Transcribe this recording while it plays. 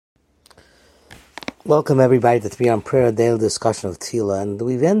Welcome everybody to 3 on Prayer, a daily discussion of Tefillah. And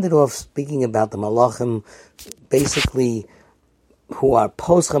we've ended off speaking about the Malachim, basically, who are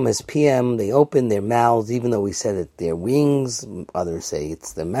Poschem as PM. They open their mouths, even though we said it their wings. Others say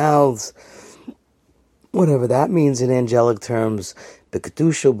it's their mouths. Whatever that means in angelic terms.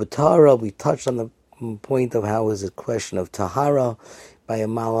 B'kedusha, b'tahara, we touched on the point of how is a question of Tahara by a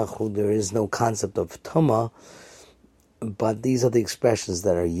Malach who there is no concept of Tuma. But these are the expressions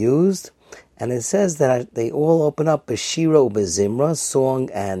that are used. And it says that they all open up B'shira u'b'zimra, song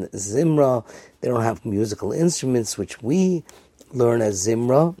and zimra. They don't have musical instruments, which we learn as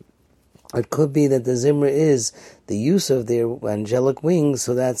zimra. It could be that the zimra is the use of their angelic wings,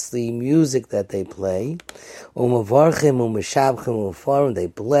 so that's the music that they play. U'mavarchim u'mishabchim u'farim, they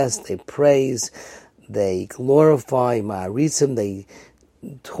bless, they praise, they glorify, ma'aritzim, they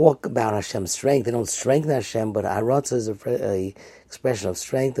talk about Hashem's strength. They don't strengthen Hashem, but Haratza is a expression of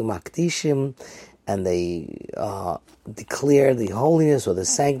strength, the Makdishim, and they declare the holiness or the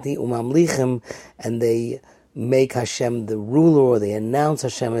sanctity, Umamlichim, and they make Hashem the ruler, or they announce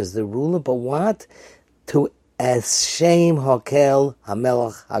Hashem as the ruler, but what? To Hashem Hakel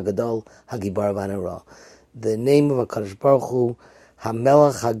HaMelech HaGadol HaGibar V'Hanora. The name of HaKadosh Baruch Hu,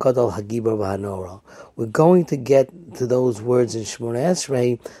 HaMelech HaGadol HaGibar V'Hanora. We're going to get to those words in Shemona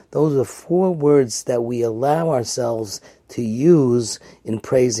Esrei. Those are 4 words that we allow ourselves to use in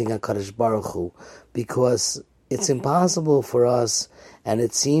praising HaKadosh Baruch Hu, because it's impossible for us, and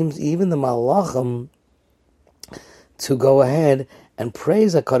it seems even the Malachim, to go ahead and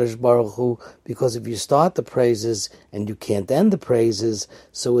praise HaKadosh Baruch Hu, because if you start the praises and you can't end the praises,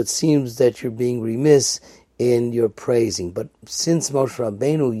 so it seems that you're being remiss in your praising. But since Moshe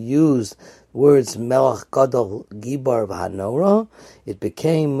Rabbeinu used words Melech Gadol Gibar V'Hanora,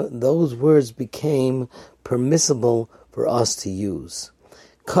 those words became permissible for us to use.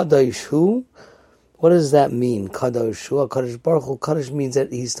 Kadosh Hu, what does that mean? Kadosh Hu, Kadosh Baruch Hu. Kadosh means that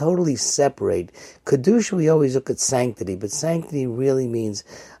he's totally separate. Kadosh, we always look at sanctity, but sanctity really means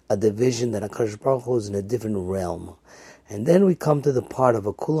a division that HaKadosh Baruch Hu is in a different realm. And then we come to the part of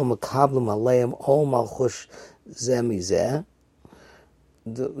Akula Makablim Aleim Ol Malchush Zemizeh.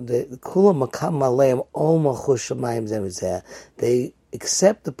 The Kula Makablim Aleim Ol Malchush Shemayim Zemizeh. They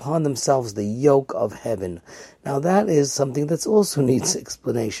accept upon themselves the yoke of heaven. Now that is something that also needs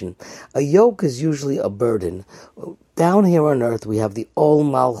explanation. A yoke is usually a burden. Down here on earth we have the Ol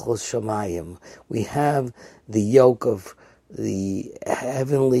Malchus Shemayim. We have the yoke of the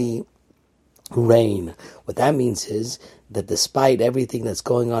heavenly reign. What that means is that despite everything that's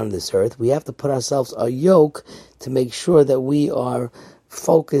going on this earth, we have to put ourselves a yoke to make sure that we are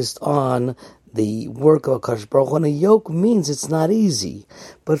focused on the work of HaKadosh Baruch Hu. And a yoke means it's not easy.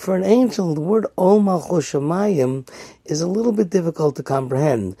 But for an angel, the word Ol Malchus Shemayim is a little bit difficult to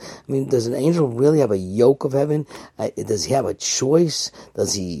comprehend. I mean, does an angel really have a yoke of heaven? Does he have a choice?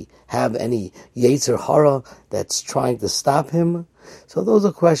 Does he have any Yetzer Hara that's trying to stop him? So those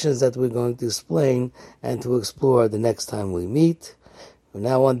are questions that we're going to explain and to explore the next time we meet. From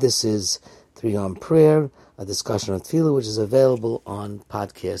now on, this is 3 on Prayer, a discussion of Tefillah, which is available on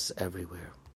podcasts everywhere.